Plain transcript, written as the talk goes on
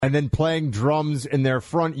and then playing drums in their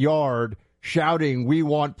front yard, shouting, "We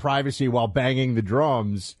want privacy," while banging the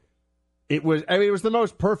drums. It was the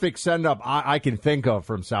most perfect send-up I can think of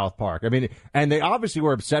from South Park. I mean, and they obviously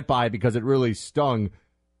were upset by it because it really stung.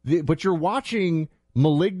 But you're watching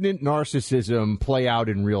malignant narcissism play out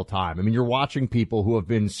in real time. I mean, you're watching people who have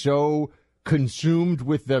been so consumed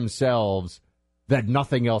with themselves that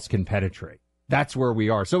nothing else can penetrate. That's where we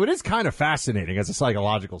are. So it is kind of fascinating as a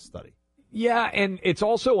psychological study. Yeah, and it's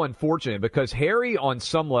also unfortunate because Harry, on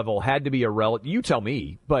some level, had to be a relative. You tell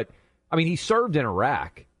me, but, I mean, he served in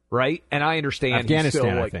Iraq. Right, and I understand Afghanistan,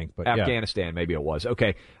 he's still, I think, but Afghanistan, yeah. Maybe it was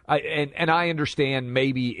okay. And I understand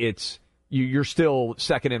maybe it's you're still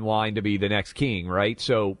second in line to be the next king, right?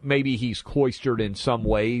 So maybe he's cloistered in some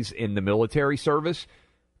ways in the military service,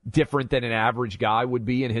 different than an average guy would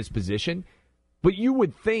be in his position. But you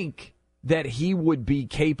would think that he would be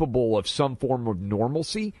capable of some form of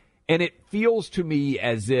normalcy, and it feels to me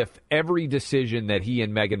as if every decision that he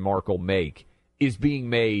and Meghan Markle make is being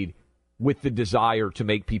made with the desire to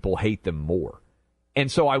make people hate them more.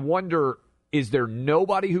 And so I wonder, is there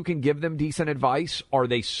nobody who can give them decent advice? Are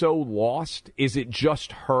they so lost? Is it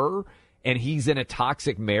just her and he's in a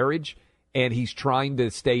toxic marriage and he's trying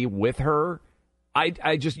to stay with her?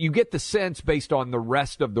 I just, you get the sense based on the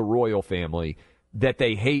rest of the royal family that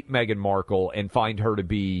they hate Meghan Markle and find her to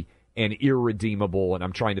be an irredeemable, and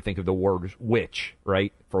I'm trying to think of the word witch,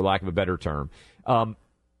 right? For lack of a better term.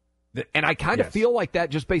 And I kind of feel like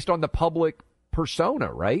that just based on the public persona,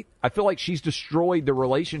 right? I feel like she's destroyed the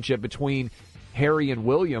relationship between Harry and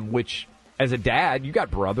William, which, as a dad, you got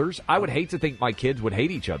brothers. I would hate to think my kids would hate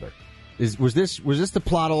each other. Was this the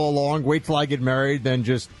plot all along? Wait till I get married, then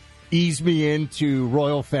just ease me into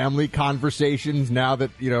royal family conversations now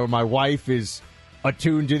that, my wife is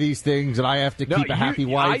attuned to these things and I have to keep a happy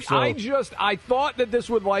wife. I thought that this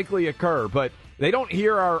would likely occur, but they don't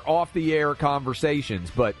hear our off-the-air conversations,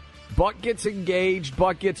 but Buck gets engaged,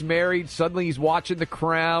 Buck gets married, suddenly he's watching The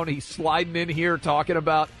Crown, he's sliding in here talking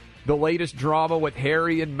about the latest drama with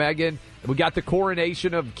Harry and Meghan. We got the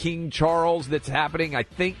coronation of King Charles that's happening, I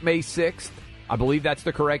think, May 6th. I believe that's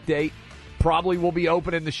the correct date. Probably will be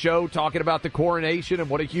opening the show talking about the coronation and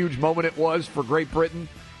what a huge moment it was for Great Britain.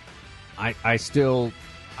 I still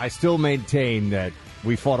maintain that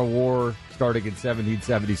we fought a war starting in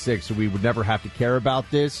 1776, so we would never have to care about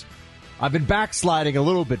this. I've been backsliding a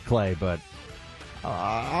little bit, Clay, but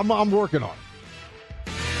I'm working on it.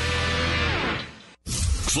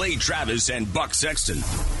 Clay Travis and Buck Sexton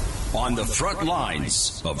on the front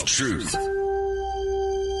lines of truth.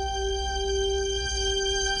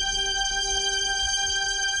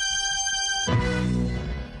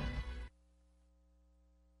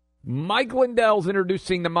 Mike Lindell's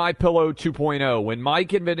introducing the MyPillow 2.0. When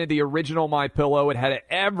Mike invented the original MyPillow, it had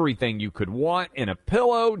everything you could want in a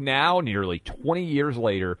pillow. Now, nearly 20 years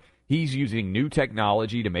later, he's using new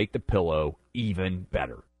technology to make the pillow even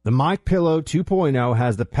better. The MyPillow 2.0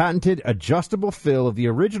 has the patented adjustable fill of the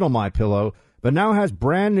original MyPillow, but now has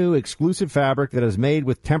brand new exclusive fabric that is made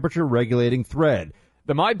with temperature-regulating thread.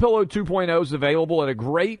 The MyPillow 2.0 is available at a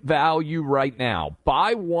great value right now.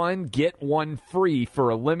 Buy one, get one free for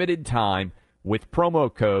a limited time with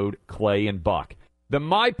promo code Clay and Buck. The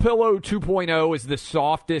MyPillow 2.0 is the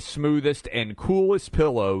softest, smoothest, and coolest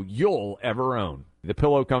pillow you'll ever own. The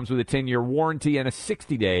pillow comes with a 10-year warranty and a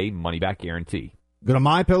 60-day money-back guarantee. Go to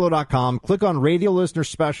MyPillow.com, click on Radio Listener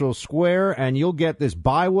Special Square, and you'll get this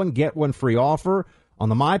buy one, get one free offer on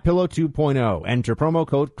the MyPillow 2.0. Enter promo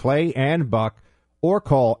code Clay and Buck, or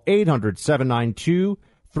call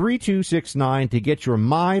 800-792-3269 to get your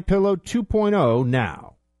MyPillow 2.0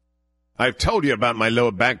 now. I've told you about my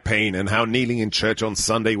lower back pain and how kneeling in church on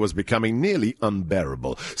Sunday was becoming nearly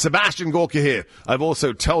unbearable. Sebastian Gorka here. I've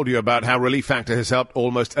also told you about how Relief Factor has helped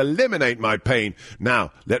almost eliminate my pain.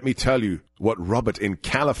 Now, let me tell you what Robert in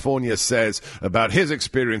California says about his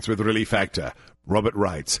experience with Relief Factor. Robert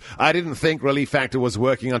writes, I didn't think Relief Factor was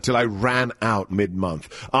working until I ran out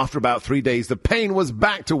mid-month. After about 3 days, the pain was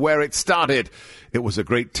back to where it started. It was a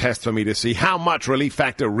great test for me to see how much Relief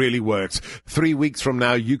Factor really works. 3 weeks from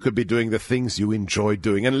now, you could be doing the things you enjoy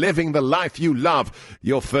doing and living the life you love.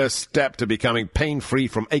 Your first step to becoming pain-free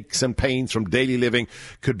from aches and pains from daily living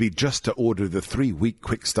could be just to order the 3-week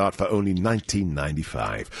quick start for only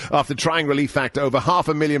 $19.95. After trying Relief Factor, over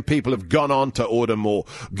 500,000 people have gone on to order more.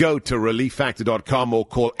 Go to ReliefFactor.com or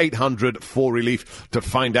call 800-4RELIEF to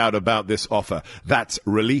find out about this offer. That's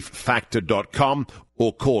ReliefFactor.com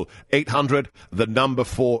or call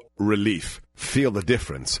 800-4-RELIEF. Feel the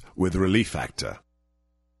difference with Relief Factor.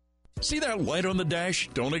 See that light on the dash?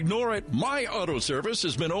 Don't ignore it. My Auto Service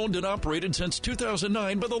has been owned and operated since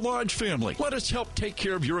 2009 by the Lodge family. Let us help take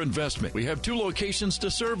care of your investment. We have 2 locations to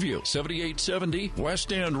serve you, 7870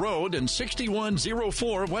 West End Road and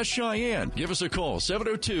 6104 West Cheyenne. Give us a call,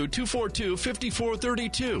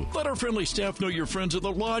 702-242-5432. Let our friendly staff know you're friends of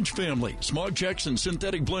the Lodge family. Smog checks and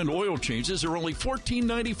synthetic blend oil changes are only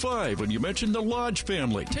 $14.95 when you mention the Lodge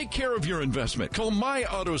family. Take care of your investment. Call My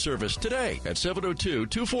Auto Service today at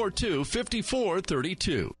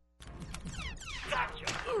 702-242-5432.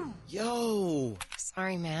 Yo!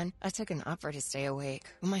 Sorry, man. I took an upper to stay awake.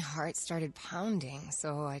 My heart started pounding,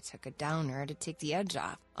 so I took a downer to take the edge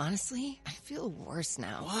off. Honestly, I feel worse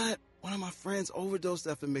now. What? One of my friends overdosed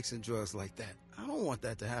after mixing drugs like that. I don't want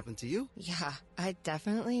that to happen to you. Yeah, I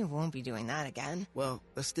definitely won't be doing that again. Well,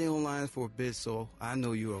 let's stay online for a bit so I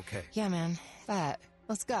know you're okay. Yeah, man. Bet.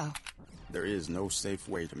 Let's go. There is no safe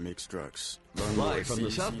way to mix drugs. Live from the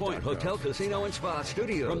South Point Hotel, Casino, and Spa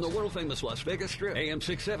Studios. From the world-famous Las Vegas Strip. AM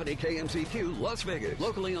 670 KMCQ, Las Vegas.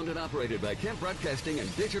 Locally owned and operated by Kent Broadcasting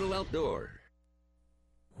and Digital Outdoor.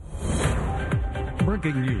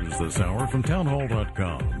 Breaking news this hour from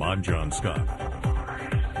townhall.com. I'm John Scott.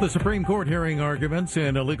 The Supreme Court hearing arguments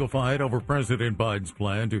in a legal fight over President Biden's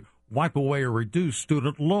plan to wipe away or reduce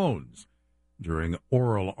student loans. During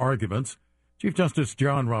oral arguments, Chief Justice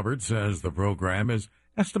John Roberts says the program is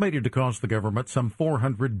estimated to cost the government some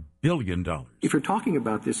 $400 billion. If you're talking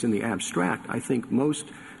about this in the abstract, I think most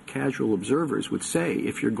casual observers would say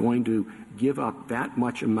if you're going to give up that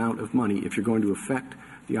much amount of money, if you're going to affect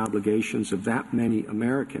the obligations of that many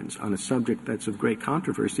Americans on a subject that's of great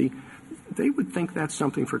controversy, they would think that's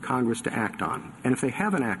something for Congress to act on. And if they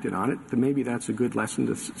haven't acted on it, then maybe that's a good lesson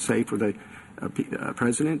to say for the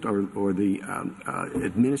president or the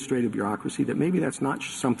administrative bureaucracy that maybe that's not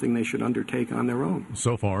something they should undertake on their own.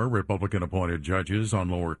 So far, Republican-appointed judges on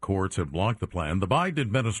lower courts have blocked the plan. The Biden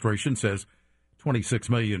administration says 26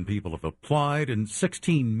 million people have applied and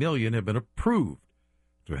 16 million have been approved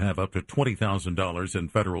to have up to $20,000 in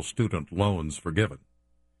federal student loans forgiven.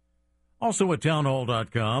 Also at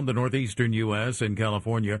townhall.com, the northeastern U.S. and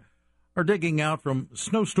California are digging out from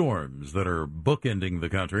snowstorms that are bookending the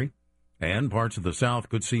country, and parts of the South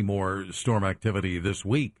could see more storm activity this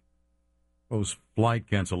week. Most flight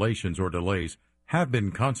cancellations or delays have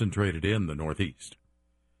been concentrated in the Northeast.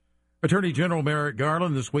 Attorney General Merrick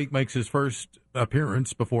Garland this week makes his first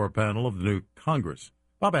appearance before a panel of the new Congress.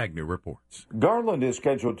 Bob Agnew reports. Garland is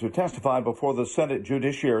scheduled to testify before the Senate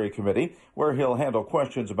Judiciary Committee, where he'll handle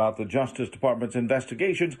questions about the Justice Department's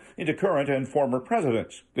investigations into current and former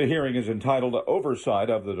presidents. The hearing is entitled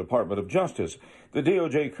Oversight of the Department of Justice. The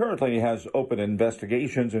DOJ currently has open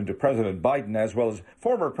investigations into President Biden as well as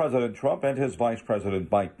former President Trump and his Vice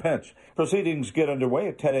President Mike Pence. Proceedings get underway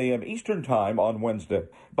at 10 a.m. Eastern Time on Wednesday.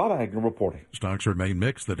 Bob Agnew reporting. Stocks remain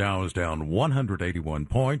mixed. The Dow is down 181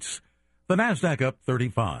 points. The NASDAQ up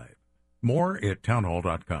 35. More at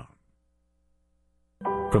townhall.com.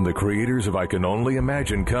 From the creators of I Can Only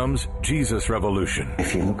Imagine comes Jesus Revolution.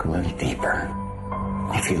 If you look a little deeper,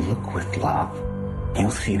 if you look with love, you'll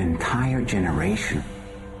see an entire generation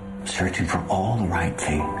searching for all the right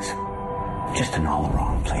things, just in all the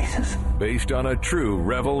wrong places. Based on a true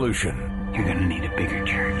revolution. You're going to need a bigger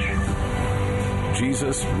church.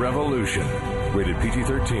 Jesus Revolution. Rated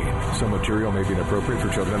PG-13. Some material may be inappropriate for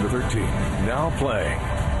children under 13. Now playing.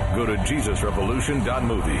 Go to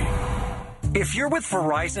JesusRevolution.movie. If you're with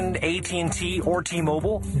Verizon, AT&T, or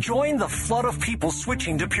T-Mobile, join the flood of people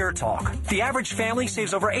switching to Pure Talk. The average family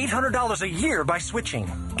saves over $800 a year by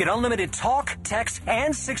switching. Get unlimited talk, text,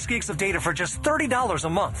 and 6 gigs of data for just $30 a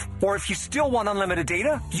month. Or if you still want unlimited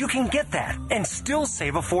data, you can get that and still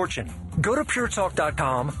save a fortune. Go to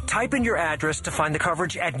puretalk.com, type in your address to find the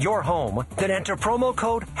coverage at your home, then enter promo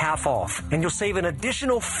code HALF-OFF, and you'll save an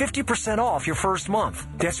additional 50% off your first month.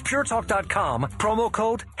 That's puretalk.com, promo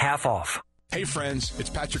code HALF-OFF. Hey friends, it's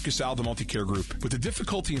Patrick Casal, the Multicare Group. With the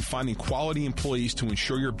difficulty in finding quality employees to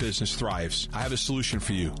ensure your business thrives, I have a solution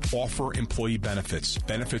for you. Offer employee benefits.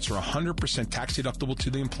 Benefits are 100% tax deductible to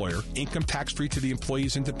the employer, income tax-free to the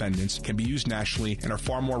employee's and dependents, can be used nationally, and are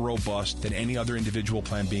far more robust than any other individual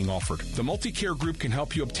plan being offered. The Multicare Group can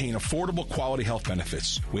help you obtain affordable quality health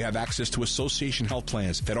benefits. We have access to association health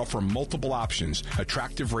plans that offer multiple options,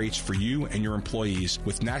 attractive rates for you and your employees,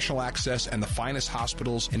 with national access and the finest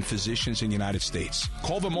hospitals and physicians in the United States.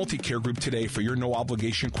 Call the Multi-Care Group today for your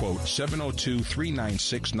no-obligation quote,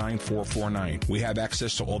 702-396-9449. We have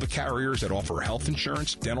access to all the carriers that offer health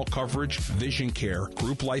insurance, dental coverage, vision care,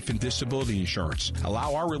 group life and disability insurance.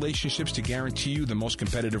 Allow our relationships to guarantee you the most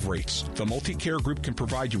competitive rates. The Multi-Care Group can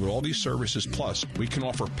provide you with all these services, plus we can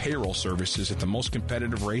offer payroll services at the most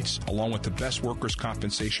competitive rates, along with the best workers'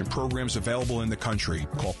 compensation programs available in the country.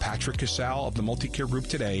 Call Patrick Casal of the Multi-Care Group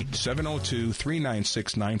today,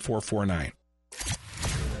 702-396-9449.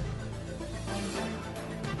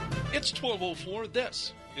 It's 12:04.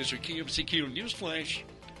 This is your KMCQ News Flash.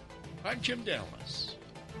 I'm Jim Dallas.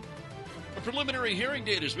 A preliminary hearing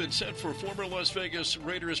date has been set for former Las Vegas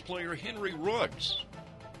Raiders player Henry Ruggs.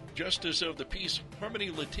 Justice of the Peace Harmony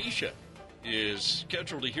Letitia is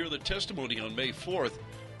scheduled to hear the testimony on May 4th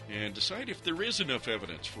and decide if there is enough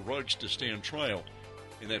evidence for Ruggs to stand trial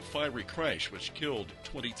in that fiery crash which killed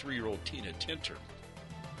 23-year-old Tina Tinter.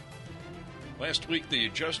 Last week, the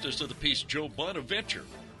Justice of the Peace, Joe Bonaventure,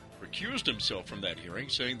 recused himself from that hearing,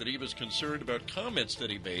 saying that he was concerned about comments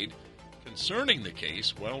that he made concerning the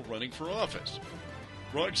case while running for office.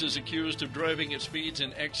 Ruggs is accused of driving at speeds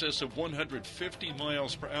in excess of 150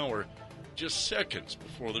 miles per hour just seconds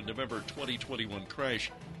before the November 2021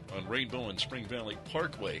 crash on Rainbow and Spring Valley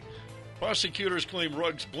Parkway. Prosecutors claim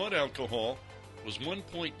Ruggs' blood alcohol was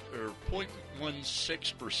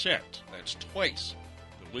 0.16%. That's twice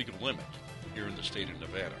the legal limit here in the state of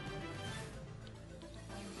Nevada.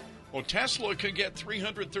 Well, Tesla could get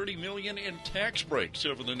 $330 million in tax breaks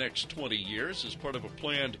over the next 20 years as part of a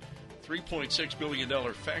planned $3.6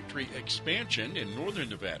 billion factory expansion in northern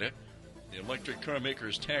Nevada. The electric car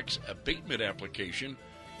maker's tax abatement application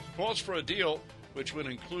calls for a deal which would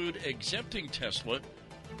include exempting Tesla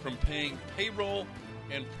from paying payroll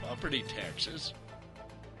and property taxes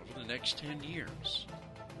over the next 10 years.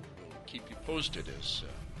 We'll keep you posted as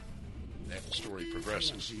that story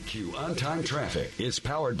progresses. Q On-Time Traffic is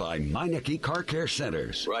powered by Meineke Car Care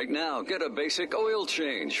Centers. Right now, get a basic oil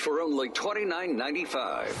change for only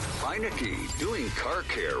 $29.95. Meineke, doing car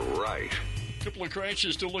care right. A couple of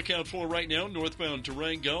crashes to look out for right now. Northbound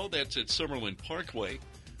Durango, that's at Summerlin Parkway.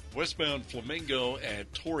 Westbound Flamingo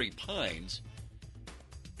at Torrey Pines.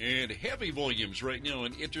 And heavy volumes right now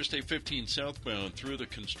on Interstate 15 southbound through the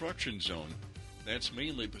construction zone. That's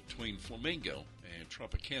mainly between Flamingo and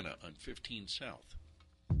Tropicana on 15 South.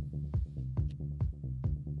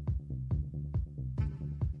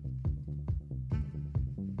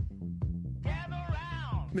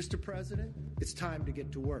 Mr. President, it's time to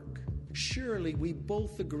get to work. Surely we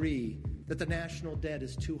both agree that the national debt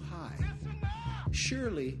is too high.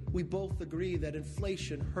 Surely we both agree that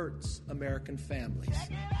inflation hurts American families.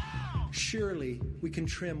 Surely we can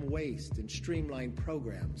trim waste and streamline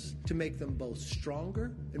programs to make them both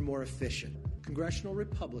stronger and more efficient. Congressional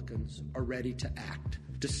Republicans are ready to act,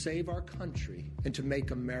 to save our country and to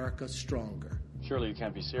make America stronger. Surely you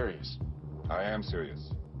can't be serious. I am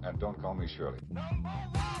serious. And don't call me Shirley. Number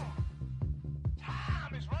one,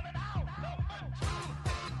 time is running out. Number two,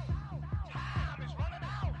 time is running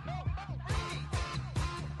out. Number three,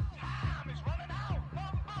 time is running out.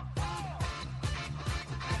 Number four.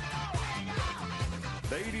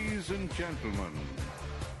 Ladies and gentlemen,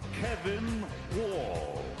 Kevin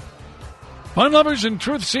Wall. Fun lovers and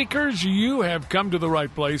truth seekers, you have come to the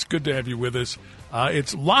right place. Good to have you with us.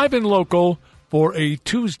 It's live and local for a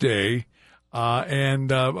Tuesday.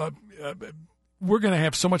 And we're going to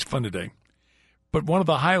have so much fun today. But one of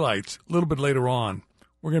the highlights, a little bit later on,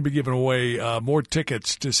 we're going to be giving away more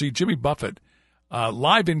tickets to see Jimmy Buffett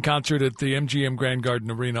live in concert at the MGM Grand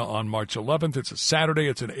Garden Arena on March 11th. It's a Saturday.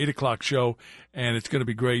 It's an 8 o'clock show, and it's going to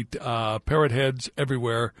be great. Parrot heads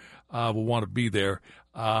everywhere will want to be there.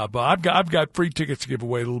 But I've got free tickets to give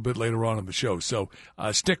away a little bit later on in the show, so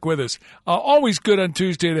stick with us. Always good on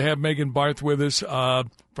Tuesday to have Megan Barth with us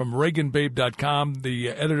from ReaganBabe.com, the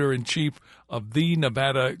editor-in-chief of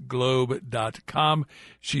TheNevadaGlobe.com.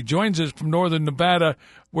 She joins us from northern Nevada,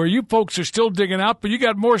 where you folks are still digging out, but you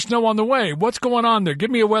got more snow on the way. What's going on there?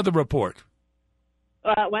 Give me a weather report.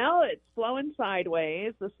 Well, it's flowing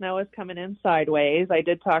sideways. The snow is coming in sideways. I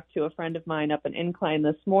did talk to a friend of mine up an incline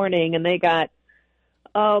this morning, and they got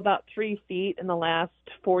about 3 feet in the last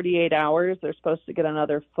 48 hours. They're supposed to get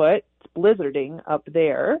another foot. It's blizzarding up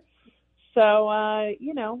there. So, I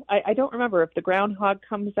don't remember if the groundhog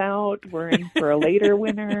comes out, we're in for a later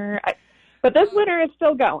winter. But this winter is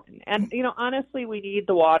still going. And, honestly, we need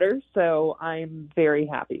the water, so I'm very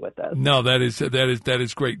happy with this. No, that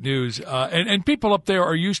is great news. And people up there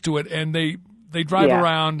are used to it, and they drive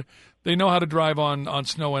around. They know how to drive on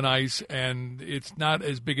snow and ice, and it's not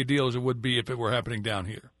as big a deal as it would be if it were happening down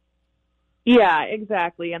here. Yeah,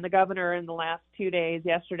 exactly. And the governor in the last 2 days,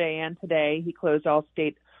 yesterday and today, he closed all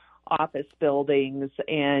state office buildings.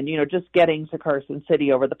 And, just getting to Carson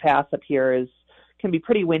City over the pass up here can be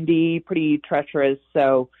pretty windy, pretty treacherous.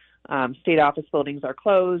 So state office buildings are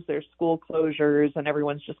closed. There's school closures, and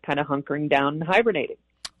everyone's just kind of hunkering down and hibernating.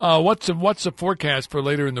 What's the forecast for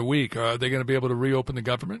later in the week? Are they going to be able to reopen the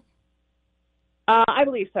government? I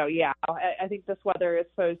believe so, yeah. I think this weather is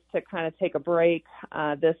supposed to kind of take a break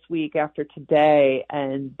this week after today,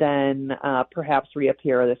 and then perhaps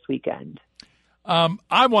reappear this weekend.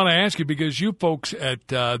 I want to ask you, because you folks at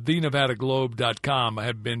thenevadaglobe.com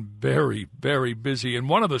have been very, very busy. And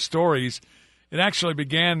one of the stories, it actually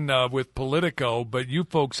began with Politico, but you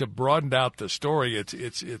folks have broadened out the story. It's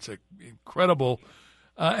an incredible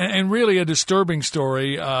and really a disturbing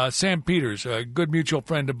story. Sam Peters, a good mutual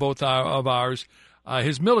friend of both of ours,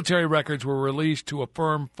 his military records were released to a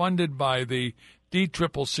firm funded by the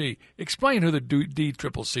DCCC. Explain who the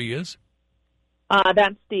DCCC is.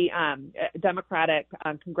 That's the Democratic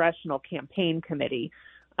Congressional Campaign Committee.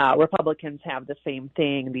 Republicans have the same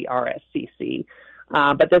thing, the RSCC.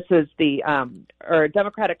 But this is the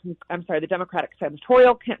Democratic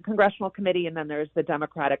Senatorial Congressional Committee, and then there's the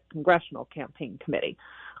Democratic Congressional Campaign Committee.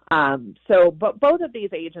 But both of these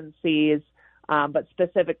agencies, but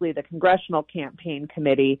specifically the Congressional Campaign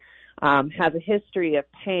Committee, has a history of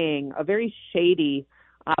paying a very shady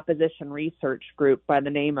opposition research group by the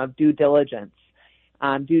name of Due Diligence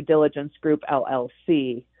Group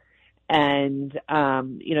LLC. And,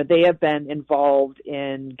 they have been involved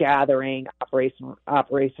in gathering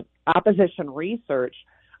opposition research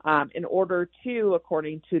in order to,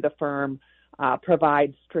 according to the firm,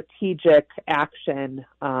 provide strategic action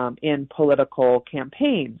in political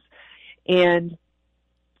campaigns. And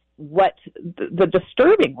what the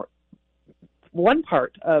disturbing one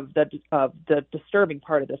part of the disturbing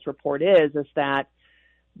part of this report is that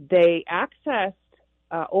they accessed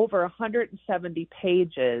over 170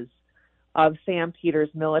 pages of Sam Peters'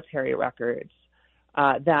 military records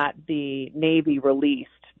that the Navy released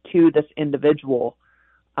to this individual,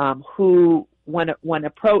 who, when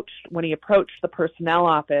he approached the personnel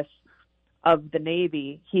office of the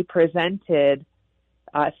Navy, he presented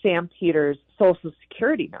Sam Peters' Social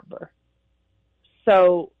Security number.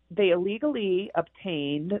 So they illegally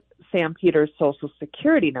obtained Sam Peters' Social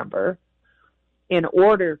Security number in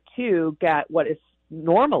order to get what is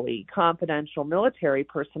normally confidential military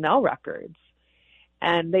personnel records.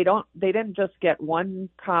 And they didn't just get one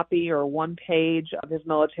copy or one page of his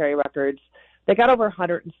military records. They got over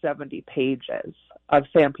 170 pages of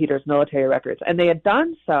Sam Peters' military records. And they had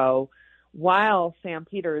done so while Sam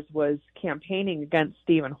Peters was campaigning against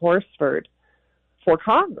Stephen Horsford for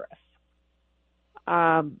Congress.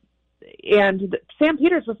 And Sam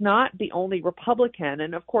Peters was not the only Republican.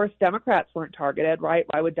 And, of course, Democrats weren't targeted, right?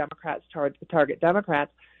 Why would Democrats target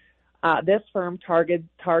Democrats? This firm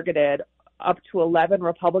targeted up to 11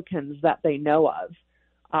 Republicans that they know of,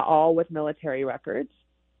 all with military records,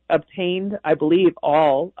 obtained, I believe,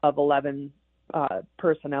 all of 11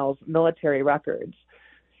 personnel's military records.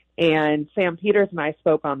 And Sam Peters and I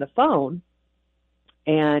spoke on the phone,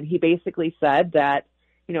 and he basically said that,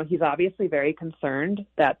 he's obviously very concerned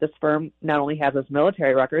that this firm not only has his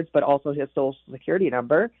military records, but also his Social Security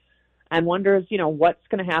number, and wonders, what's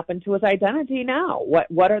going to happen to his identity now?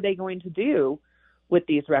 What are they going to do with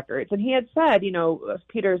these records? And he had said,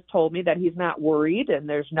 Peters told me that he's not worried, and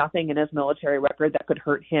there's nothing in his military record that could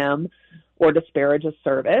hurt him or disparage his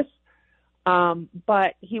service.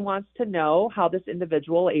 But he wants to know how this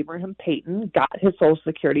individual, Abraham Payton, got his Social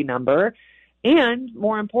Security number. And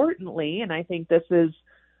more importantly, and I think this is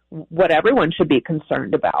what everyone should be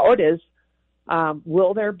concerned about, is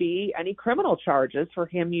will there be any criminal charges for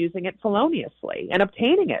him using it feloniously and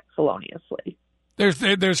obtaining it feloniously?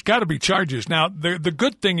 There's got to be charges. Now, the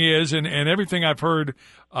good thing is, and everything I've heard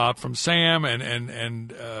from Sam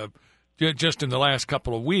and just in the last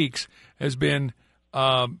couple of weeks has been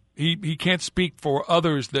he can't speak for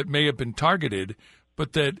others that may have been targeted,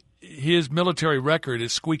 but that his military record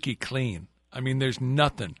is squeaky clean. I mean, there's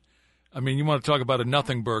nothing. I mean, you want to talk about a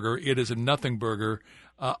nothing burger. It is a nothing burger,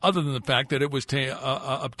 other than the fact that it was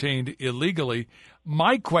obtained illegally.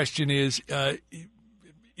 My question is there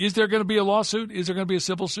going to be a lawsuit? Is there going to be a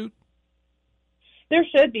civil suit? There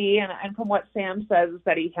should be, and from what Sam says is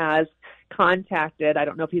that he has contacted, I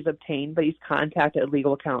don't know if he's obtained, but he's contacted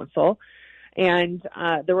legal counsel. And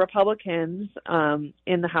the Republicans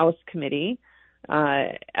in the House committee,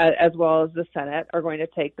 as well as the Senate, are going to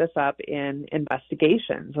take this up in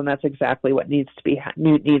investigations, and that's exactly what needs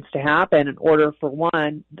to happen in order, for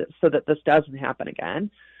one, so that this doesn't happen again,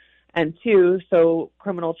 and 2, so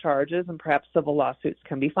criminal charges and perhaps civil lawsuits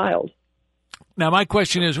can be filed. Now, my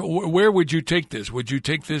question is, where would you take this? Would you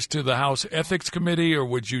take this to the House Ethics Committee, or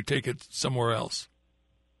would you take it somewhere else?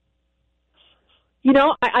 You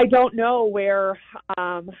know, I don't know where.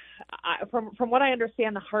 From what I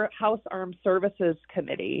understand, the House Armed Services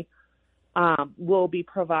Committee will be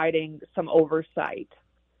providing some oversight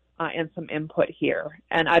and some input here.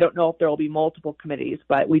 And I don't know if there will be multiple committees,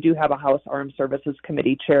 but we do have a House Armed Services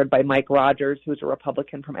Committee chaired by Mike Rogers, who's a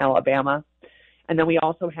Republican from Alabama. And then we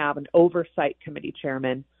also have an Oversight Committee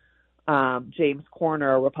chairman, James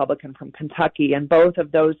Corner, a Republican from Kentucky. And both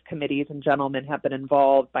of those committees and gentlemen have been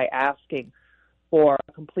involved by asking for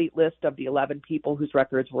a complete list of the 11 people whose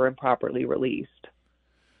records were improperly released.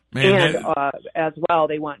 And as well,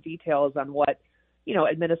 they want details on what,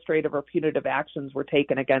 administrative or punitive actions were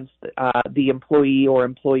taken against the employee or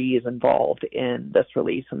employees involved in this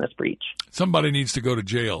release and this breach. Somebody needs to go to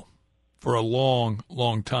jail for a long,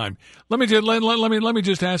 long time. Let me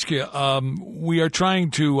just ask you. We are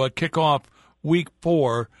trying to kick off week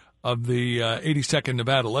 4 of the 82nd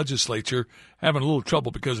Nevada legislature, having a little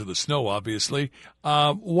trouble because of the snow, obviously.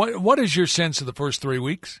 What is your sense of the first 3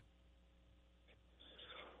 weeks?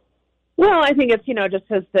 Well, I think it's,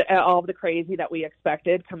 just as all of the crazy that we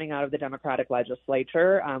expected coming out of the Democratic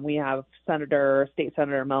legislature. We have State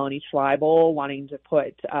Senator Melanie Schleibel wanting to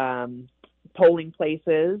put polling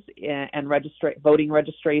places and voting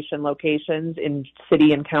registration locations in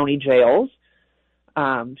city and county jails.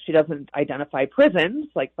 She doesn't identify prisons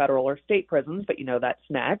like federal or state prisons, but that's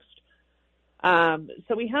next.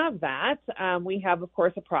 So we have that. We have, of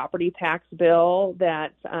course, a property tax bill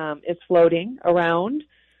that is floating around.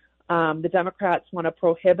 The Democrats want to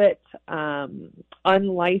prohibit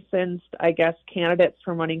unlicensed, candidates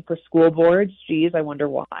from running for school boards. Geez, I wonder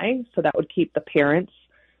why. So that would keep the parents,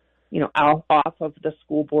 off of the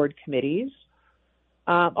school board committees.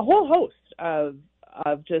 A whole host of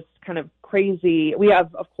just kind of crazy. We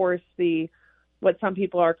have, of course, what some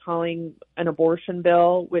people are calling an abortion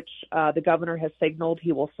bill, which the governor has signaled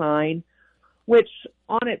he will sign, which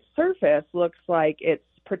on its surface looks like it's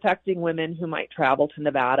protecting women who might travel to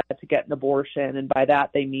Nevada to get an abortion. And by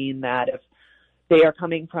that, they mean that if they are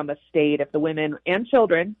coming from a state, if the women and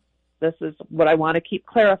children, this is what I want to keep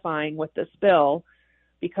clarifying with this bill,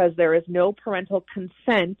 because there is no parental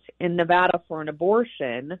consent in Nevada for an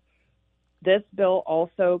abortion, this bill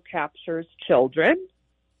also captures children.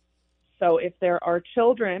 So if there are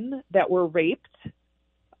children that were raped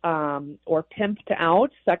or pimped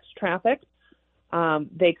out, sex trafficked,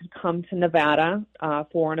 they could come to Nevada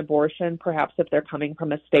for an abortion, perhaps if they're coming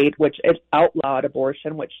from a state which is outlawed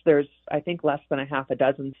abortion, which there's, I think, less than a half a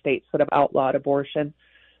dozen states that have outlawed abortion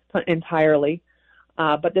entirely.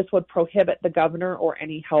 But this would prohibit the governor or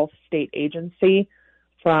any health state agency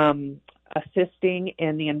from assisting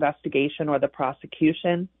in the investigation or the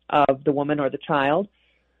prosecution of the woman or the child.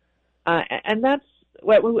 And that's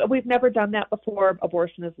we've never done that before.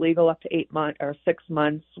 Abortion is legal up to 8 months or 6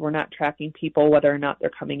 months. We're not tracking people whether or not they're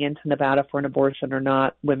coming into Nevada for an abortion or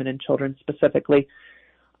not, women and children specifically.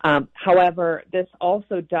 However, this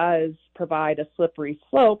also does provide a slippery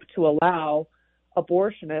slope to allow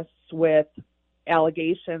abortionists with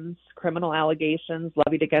allegations, criminal allegations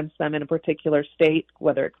levied against them in a particular state,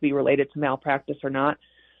 whether it could be related to malpractice or not,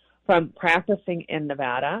 from practicing in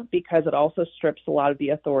Nevada, because it also strips a lot of the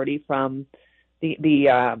authority from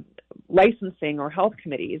the licensing or health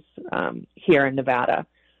committees here in Nevada.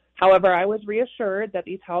 However, I was reassured that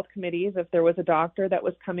these health committees, if there was a doctor that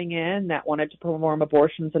was coming in that wanted to perform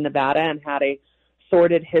abortions in Nevada and had a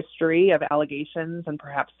sordid history of allegations and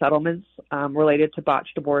perhaps settlements related to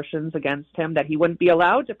botched abortions against him, that he wouldn't be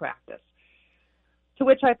allowed to practice. To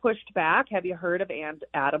which I pushed back, have you heard of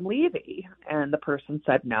Adam Levy? And the person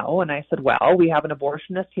said no. And I said, well, we have an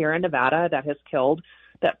abortionist here in Nevada that has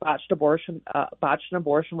botched an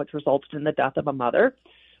abortion which resulted in the death of a mother,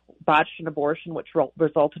 botched an abortion which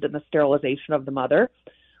resulted in the sterilization of the mother,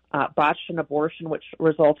 botched an abortion which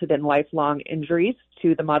resulted in lifelong injuries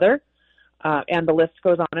to the mother, and the list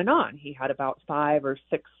goes on and on. He had about 5 or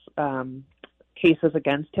 6 cases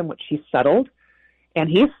against him, which he settled, and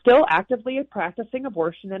he's still actively practicing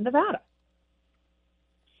abortion in Nevada.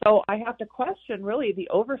 So I have to question really the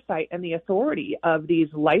oversight and the authority of these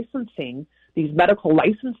medical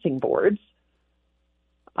licensing boards,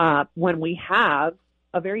 when we have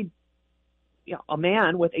a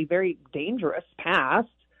man with a very dangerous past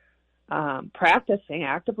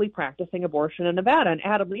actively practicing abortion in Nevada. And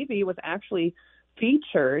Adam Levy was actually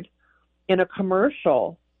featured in a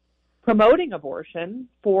commercial promoting abortion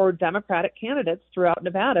for Democratic candidates throughout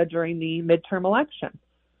Nevada during the midterm election.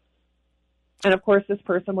 And, of course, this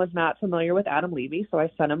person was not familiar with Adam Levy, so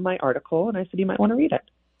I sent him my article, and I said, you might want to read it.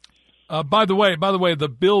 By the way, the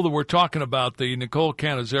bill that we're talking about, the Nicole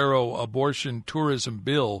Cannizzaro abortion tourism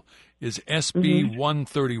bill, is SB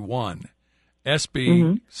 131.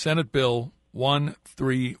 SB, Senate Bill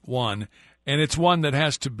 131. And it's one that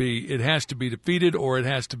has to be defeated or it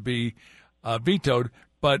has to be vetoed.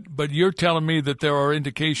 But you're telling me that there are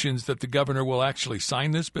indications that the governor will actually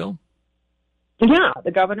sign this bill? Yeah, the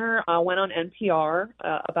governor went on NPR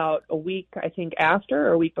about a week, I think, after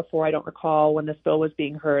or a week before, I don't recall, when this bill was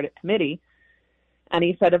being heard at committee. And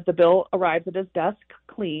he said if the bill arrives at his desk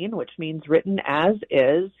clean, which means written as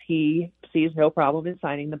is, he sees no problem in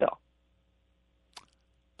signing the bill.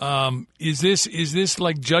 Is this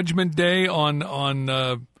like Judgment Day on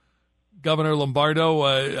Governor Lombardo?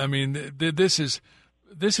 I mean, this is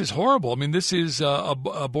horrible. I mean, this is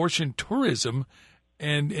abortion tourism.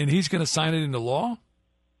 And he's going to sign it into law?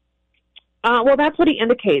 Well, that's what he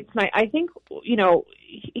indicates. And I think,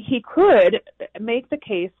 he could make the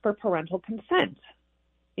case for parental consent.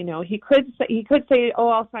 He could say, oh,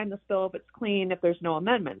 I'll sign this bill if it's clean, if there's no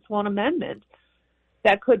amendments. Well, an amendment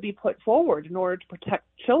that could be put forward in order to protect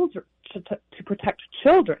children, to protect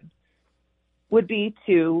children would be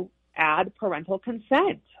to add parental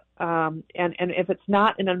consent. And if it's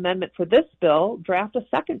not an amendment for this bill, draft a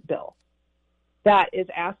second bill that is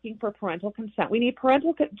asking for parental consent.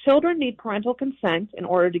 Children need parental consent in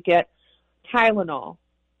order to get Tylenol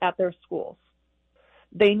at their schools.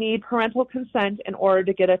 They need parental consent in order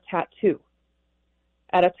to get a tattoo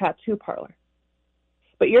at a tattoo parlor.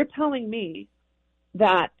 But you're telling me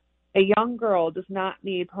that a young girl does not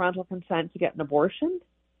need parental consent to get an abortion?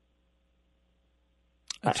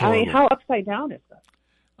 I mean, how upside down is this?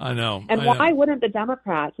 I know. And why wouldn't the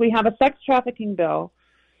Democrats? We have a sex trafficking bill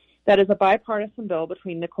that is a bipartisan bill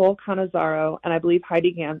between Nicole Cannizzaro and I believe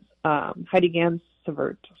Heidi Gansert.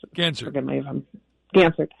 Forgive me if I'm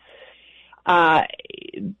Gansert.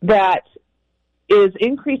 That is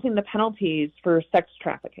increasing the penalties for sex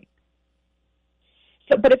trafficking.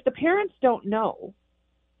 So, but if the parents don't know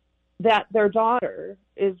that their daughter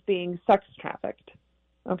is being sex trafficked,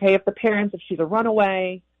 okay, if she's a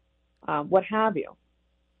runaway, what have you,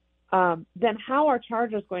 then how are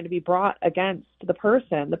charges going to be brought against the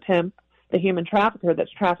person, the pimp, the human trafficker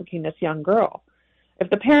that's trafficking this young girl? If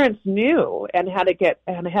the parents knew and had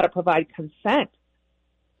to provide consent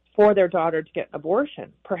for their daughter to get an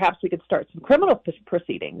abortion, perhaps we could start some criminal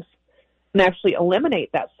proceedings and actually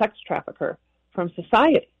eliminate that sex trafficker from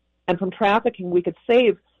society. And from trafficking, we could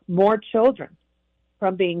save more children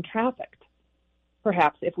from being trafficked,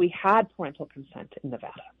 perhaps if we had parental consent in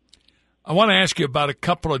Nevada. I want to ask you about a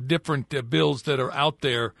couple of different bills that are out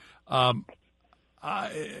there. At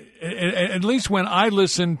least when I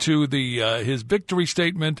listened to his victory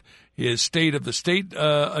statement, his State of the State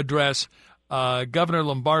address, Governor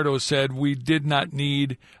Lombardo said we did not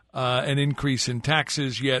need an increase in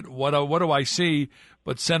taxes yet. What do I see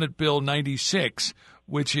but Senate Bill 96,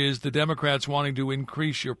 which is the Democrats wanting to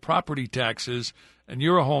increase your property taxes, and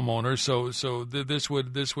you're a homeowner, so this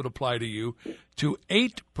would apply to you, to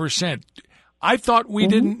 8%. I thought we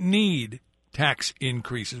didn't need tax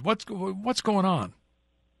increases. What's going on?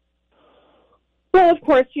 Well, of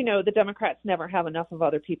course, the Democrats never have enough of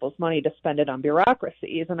other people's money to spend it on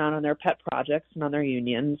bureaucracies and on their pet projects and on their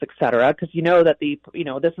unions, et cetera, because that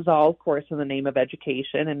this is all, of course, in the name of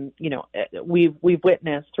education. And, we've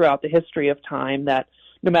witnessed throughout the history of time that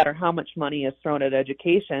no matter how much money is thrown at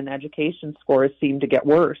education scores seem to get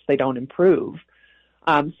worse. They don't improve.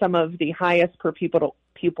 Some of the highest per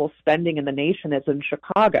pupil spending in the nation is in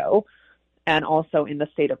Chicago and also in the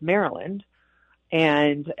state of Maryland.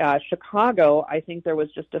 And Chicago, I think there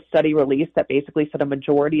was just a study released that basically said a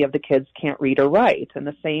majority of the kids can't read or write, and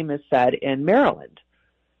the same is said in Maryland.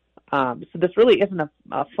 So this really isn't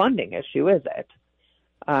a funding issue, is it?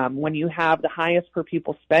 When you have the highest per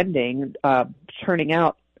pupil spending churning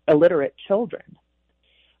out illiterate children.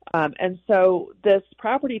 And so this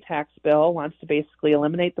property tax bill wants to basically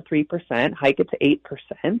eliminate the 3%, hike it to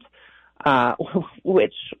 8%,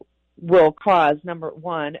 which will cause, number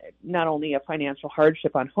one, not only a financial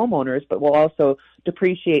hardship on homeowners, but will also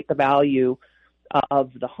depreciate the value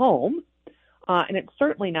of the home. And it's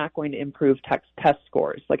certainly not going to improve test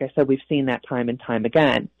scores. Like I said, we've seen that time and time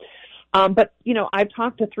again. But, I've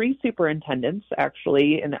talked to 3 superintendents,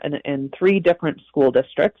 actually, in 3 different school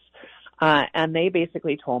districts, and they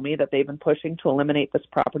basically told me that they've been pushing to eliminate this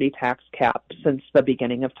property tax cap since the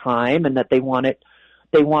beginning of time, and that they want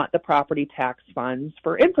the property tax funds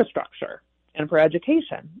for infrastructure and for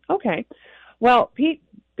education. Okay. Well, Pete,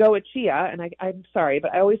 Goitia, and I'm sorry,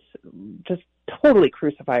 but I always just totally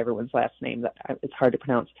crucify everyone's last name. It's hard to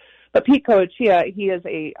pronounce. But Pete Goitia, he is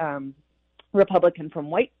a Republican from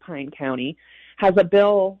White Pine County, has a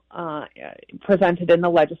bill presented in the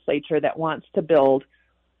legislature that wants to build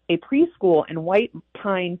a preschool in White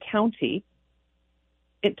Pine County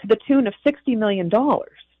to the tune of $60 million.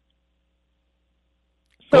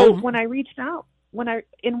 So when I reached out,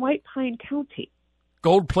 in White Pine County,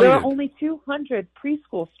 gold-plated, there are only 200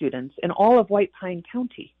 preschool students in all of White Pine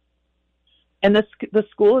County. And the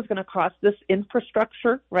school is going to cost, this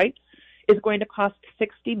infrastructure, right, is going to cost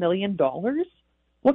 $60 million.